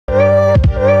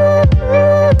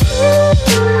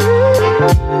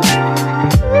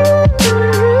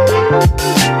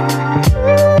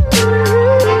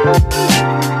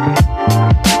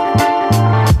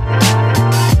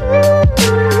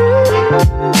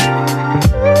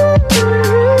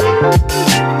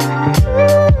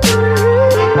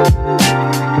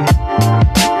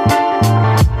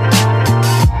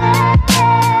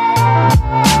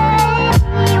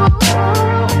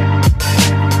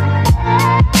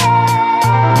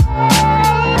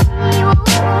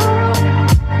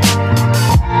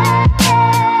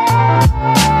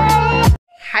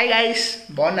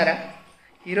బాగున్నారా?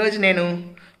 ఈరోజు నేను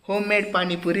home made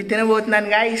panipuri తినబోతున్నాను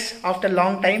guys after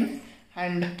long time.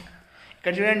 And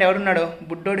ఇక్కడ చూడండి ఎవరున్నాడో,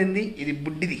 బుడ్డోడు ఉంది, ఇది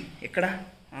బుడ్డిది ఎక్కడ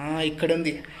ఇక్కడ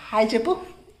ఉంది. హాయ్ చెప్పు.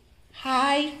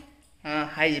 హాయ్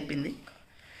హాయ్ చెప్పింది.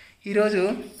 ఈరోజు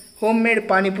హోమ్ మేడ్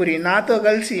పానీపూరి నాతో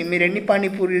కలిసి మీరు ఎన్ని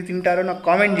పానీపూరి తింటారో నాకు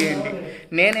కామెంట్ చేయండి.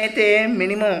 నేనైతే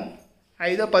మినిమం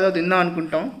 5-10 తిందాం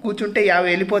అనుకుంటాం, కూర్చుంటే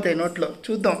 50 వెళ్ళిపోతాయి నోట్లో.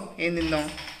 చూద్దాం ఏం తిందాం.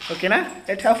 ఓకేనా?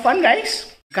 Let's have fun guys.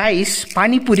 Guys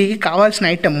పానీపూరికి కావాల్సిన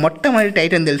ఐటెం, మొట్టమొదటి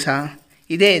ఐటెం తెలుసా?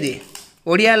 ఇది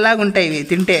ఒడియాల్లాగా ఉంటాయి ఇవి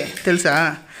తింటే, తెలుసా?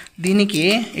 దీనికి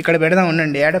ఇక్కడ పెడదాం,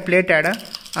 ఉండండి. ఏడ ప్లేట్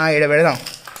ఈడ పెడదాం.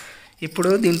 ఇప్పుడు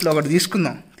దీంట్లో ఒకటి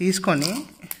తీసుకొని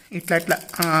ఇట్లా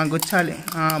గుచ్చాలి.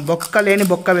 బొక్క లేని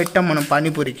బొక్క పెట్టాం మనం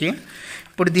పానీపూరికి.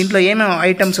 ఇప్పుడు దీంట్లో ఏమేమి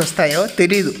ఐటమ్స్ వస్తాయో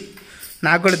తెలీదు,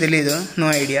 నాకు కూడా తెలీదు, నో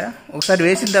ఐడియా. ఒకసారి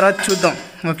వేసిన తర్వాత చూద్దాం.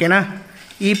 ఓకేనా?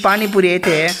 ఈ పానీపూరి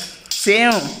అయితే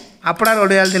సేమ్ అప్పుడాలు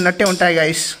ఒడియాలు తిన్నట్టే ఉంటాయి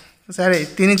గాయస్. సరే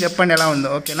తిని చెప్పండి ఎలా ఉందో.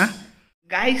 ఓకేనా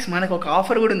గాయస్? మనకు ఒక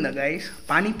ఆఫర్ కూడా ఉందా గాయస్?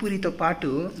 పానీపూరితో పాటు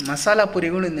మసాలా పూరి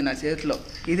కూడా ఉంది నా చేతిలో.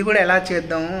 ఇది కూడా ఎలా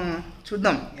చేద్దామో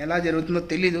చూద్దాం. ఎలా జరుగుతుందో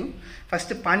తెలీదు.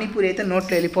 ఫస్ట్ పానీపూరి అయితే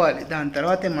నోట్లో వెళ్ళిపోవాలి, దాని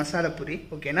తర్వాతే మసాలా పూరి.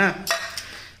 ఓకేనా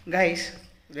గాయస్?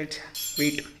 Let's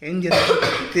wait. ఏం జరుగుతుందో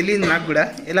తెలియదు నాకు కూడా.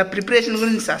 ఎలా ప్రిపరేషన్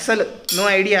గురించి అసలు నో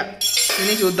ఐడియా.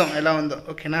 తిని చూద్దాం ఎలా ఉందో.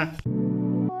 ఓకేనా?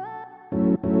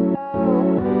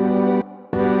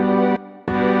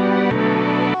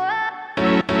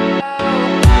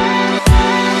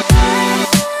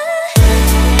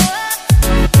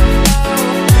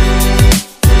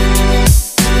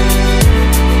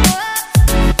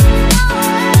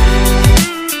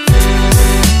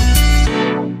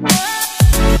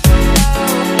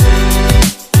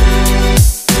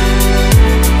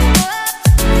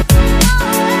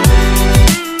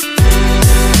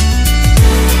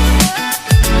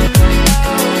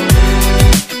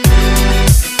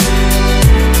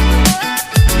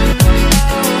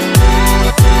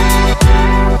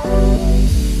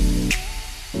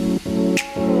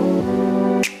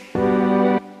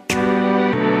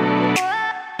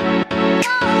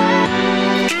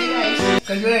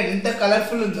 ఎంత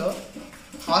కలర్ఫుల్ ఉందో,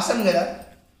 ఆసమ్ కదా.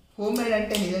 హోమ్ మేడ్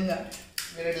అంటే నిజంగా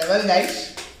వేరే లెవెల్ గైస్.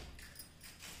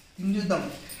 తిని చూద్దాం.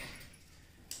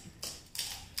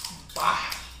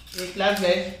 ఏ క్లాస్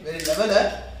గైస్, వేరే లెవెల్.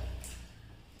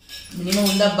 మినిమం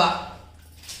ఉందబ్బా,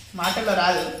 మాటల్లో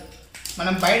రాదు.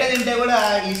 మనం బయట తింటే కూడా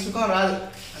ఈ సుఖం రాదు.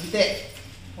 అంతే,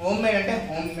 హోమ్ మేడ్ అంటే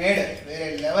హోమ్ మేడ్, వేరే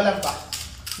లెవెల్ అబ్బా.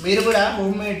 మీరు కూడా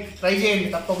హోమ్ మేడ్ ట్రై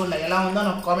చేయండి తప్పకుండా. ఎలా ఉందో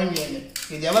నాకు కామెంట్ చేయండి.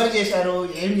 ఇది ఎవరు చేశారు,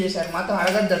 ఏం చేశారు మాత్రం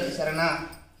అడగద్దండి, సరేనా?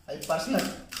 అది పర్సనల్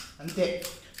అంతే.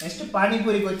 నెక్స్ట్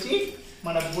పానీపూరికి వచ్చి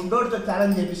మన బుడ్డోడితో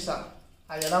ఛాలెంజ్ చేపిస్తాం.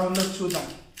 అది ఎలా ఉందో చూద్దాం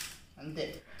అంతే.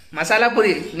 మసాలా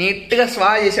పూరి నీట్గా స్వా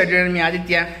చేశాడు చూడండి మీ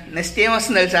ఆదిత్య. నెక్స్ట్ ఏం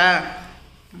వస్తుంది తెలుసా?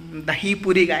 దహీ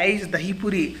పూరి గైస్, దహీ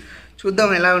పూరి.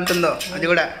 చూద్దాం ఎలా ఉంటుందో అది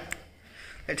కూడా.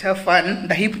 Let's have fun.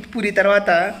 Dahi puri తర్వాత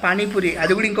పానీపూరి,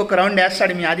 అది కూడా ఇంకొక రౌండ్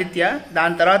వేస్తాడు మీ ఆదిత్య.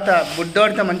 దాని తర్వాత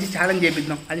బుడ్డోడితో మంచి ఛాలెంజ్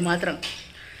చేపిద్దాం. అది మాత్రం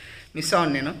మిస్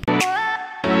అవ్వను నేను.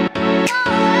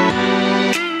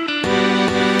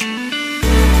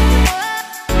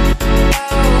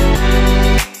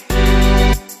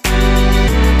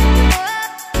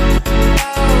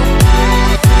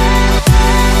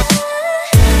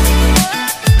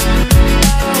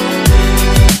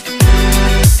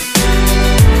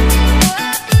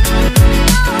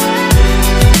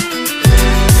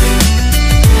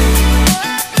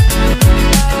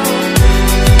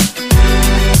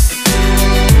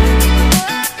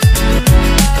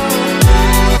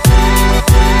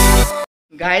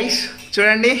 గాయస్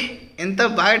చూడండి ఎంత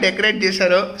బాగా డెకరేట్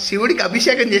చేశారో. శివుడికి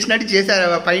అభిషేకం చేసినట్టు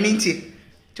చేశారు పైనుంచి.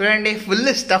 చూడండి ఫుల్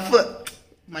స్టఫ్.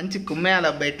 మంచి కుమ్మేయాలి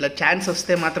అబ్బాయి. ఇట్లా ఛాన్స్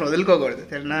వస్తే మాత్రం వదులుకోకూడదు,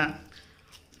 సరేనా?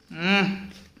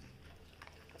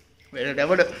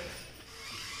 వేరేటప్పుడు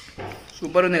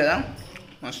సూపర్ ఉంది కదా,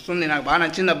 మస్తుంది. నాకు బాగా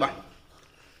నచ్చింది అబ్బా.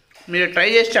 మీరు ట్రై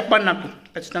చేసి చెప్పండి నాకు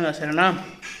ఖచ్చితంగా, సరేనా?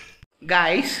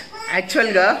 గాయస్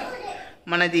యాక్చువల్గా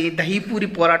మనది దహీపూరి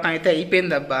పోరాటం అయితే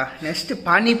అయిపోయింది అబ్బా. నెక్స్ట్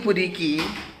పానీపూరికి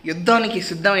యుద్ధానికి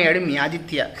సిద్ధమయ్యాడు మీ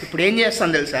ఆదిత్య. ఇప్పుడు ఏం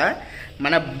చేస్తాను తెలుసా?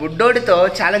 మన బుడ్డోడితో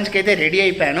ఛాలెంజ్కి అయితే రెడీ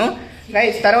అయిపోయాను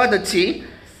గైస్. తర్వాత వచ్చి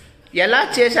ఎలా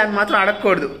చేశాను మాత్రం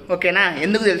అడగకూడదు, ఓకేనా?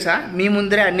 ఎందుకు తెలుసా? మీ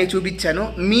ముందరే అన్నీ చూపించాను.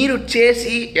 మీరు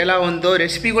చేసి ఎలా ఉందో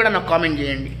రెసిపీ కూడా నాకు కామెంట్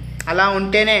చేయండి. అలా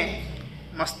ఉంటేనే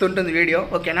మస్తు ఉంటుంది వీడియో,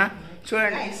 ఓకేనా?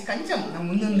 చూడండి కొంచెం నా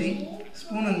ముందుంది,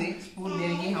 స్పూన్ ఉంది. స్పూన్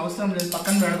దేనికి అవసరం లేదు,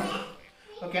 పక్కన పెడదాం.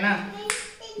 ఓకేనా?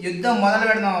 యుద్ధం మొదలు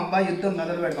పెడదాం అబ్బా, యుద్ధం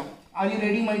మొదలు పెడదాం. Are you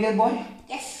ready my dear bye?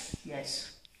 Yes.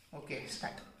 Okay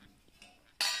start.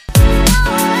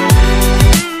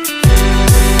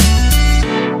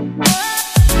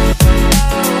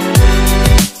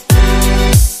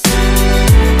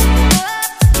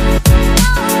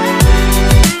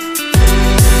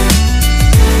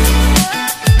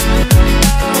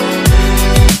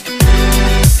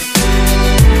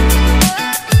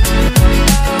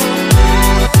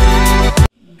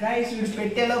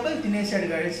 తినేసాడు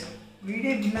guys.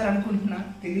 వీడే విన్నర్ అనుకుంటున్నా,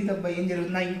 తెలియదు అబ్బా ఏం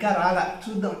జరుగుతున్నా, ఇంకా రాలా.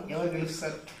 చూద్దాం ఎవరు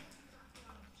గెలుస్తారు.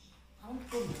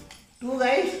 2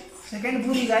 guys, second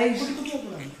puri guys.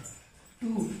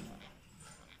 2.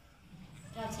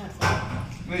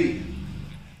 Why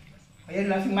are you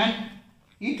laughing, man?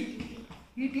 Eat.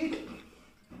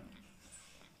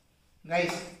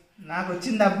 Guys నాకు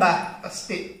వచ్చిందబ్బా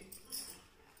ఫస్ట్.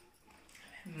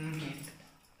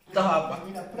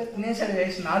 అప్పుడే తినేసాడు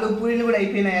గైస్. 4 పూరీలు కూడా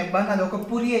అయిపోయినాయి అబ్బా. నాది ఒక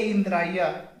పూరి అయ్యిందిరా అయ్యా.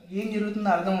 ఏం జరుగుతుందో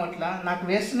అర్థం అట్లా. నాకు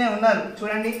వేస్తూనే ఉన్నారు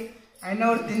చూడండి, అయినా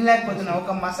కూడా తినలేకపోతున్నా.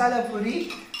 ఒక మసాలా పూరి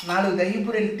 4 దహి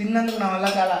పూరీలు తిన్నందుకు నా వల్ల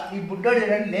కాల. ఈ బుడ్డోడు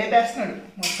చూడండి లేపేస్తున్నాడు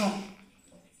మొత్తం.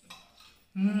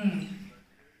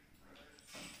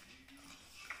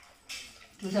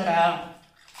 చూసారా,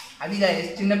 అది గైస్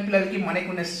చిన్నపిల్లలకి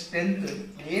మనకున్న స్ట్రెంత్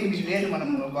ఏమి లేదు మనం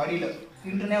బాడీలో.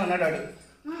 తింటూనే ఉన్నాడు వాడు.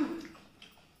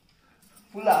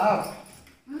 Full up.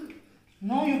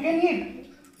 No, you can eat.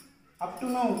 Up to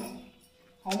now.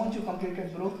 How much you completed,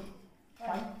 bro?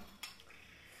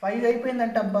 5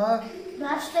 అయిపోయిందంట అబ్బా.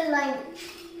 Still 9.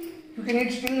 You can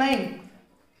eat still 9.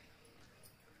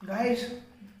 Guys.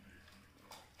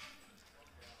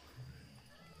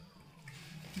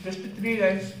 Just 3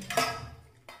 guys.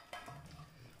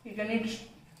 You can eat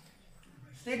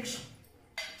 6.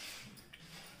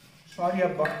 Sorry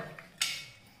abba.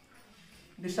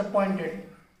 Disappointed.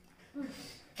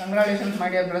 Congratulations my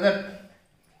dear brother.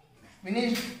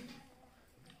 Finished.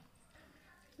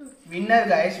 Winner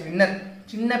guys, winner.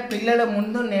 చిన్న పిల్లల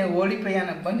ముందు నేను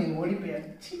ఓడిపోయానబ్బా. నేను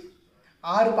ఓడిపోయాను.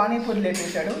 6 పానీపూరి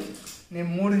లేపేశాడు, నేను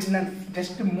 3 తిన్నాను.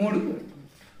 జస్ట్ 3.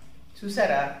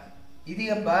 చూసారా, ఇది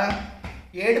అబ్బా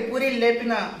 7 పూరీలు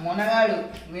లేపిన మొనగాడు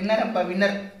విన్నర్ అబ్బా,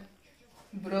 winner.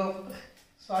 Bro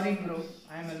sorry bro,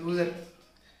 I'm loser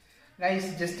guys.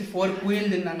 Just 4 పూరీలు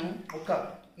తిన్నాను.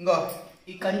 ఇంకో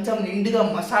ఈ కంచం నిండుగా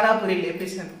మసాలా పూరీలు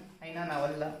లేపేశాను, అయినా నా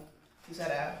వల్ల.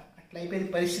 చూసారా, అట్లా అయిపోయింది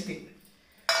పరిస్థితి.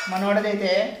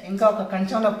 మనోడదైతే ఇంకా ఒక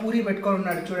కంచంలో పూరి పెట్టుకొని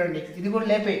ఉన్నాడు చూడండి. ఇది కూడా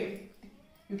లేపే.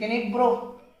 You can eat bro.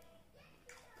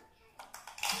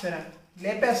 చూసారా,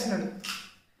 లేపేస్తున్నాడు.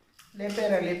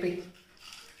 లేపే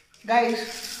గైస్.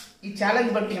 ఈ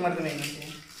ఛాలెంజ్ బట్టి ఏమర్థమైందంటే,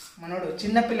 మనోడు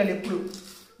చిన్నపిల్లలు ఎప్పుడు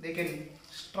దే కెన్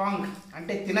స్ట్రాంగ్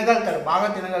అంటే తినగలుగుతారు, బాగా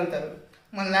తినగలుగుతారు.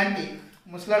 మన లాంటి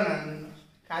ముసలాడు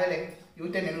కాదులే,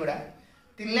 యూతే నేను కూడా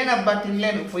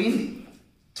తినలేను, పోయింది,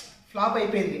 ఫ్లాప్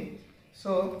అయిపోయింది.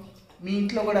 సో మీ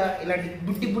ఇంట్లో కూడా ఇలాంటి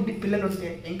బుడ్డి పిల్లలు ఉంటే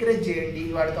ఎంకరేజ్ చేయండి,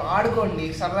 వాడితో ఆడుకోండి,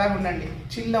 సరదాగా ఉండండి,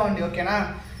 చిల్ అవ్వండి, ఓకేనా.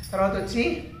 తర్వాత వచ్చి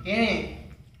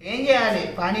ఏం చేయాలి,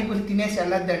 పానీపూరి తినేసి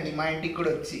వెళ్ళొద్దండి, మా ఇంటికి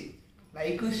కూడా వచ్చి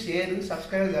లైక్, షేర్,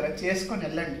 సబ్స్క్రైబ్ ద్వారా చేసుకొని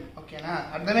వెళ్ళండి, ఓకేనా.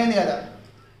 అర్థమైంది కదా,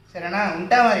 సరేనా.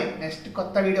 ఉంటా మరి, నెక్స్ట్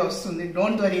కొత్త వీడియో వస్తుంది.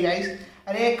 Don't worry guys.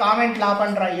 అరే కామెంట్లు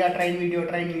ఆపండి రా అయ్యా, ట్రైన్ వీడియో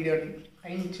ట్రైన్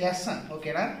చేస్తాను,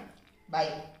 ఓకేనా.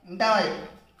 బాయ్, ఉంటా మరి.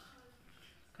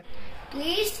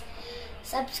 Please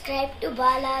subscribe to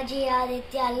Balaji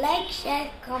Aditya. Like, share,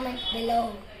 comment below.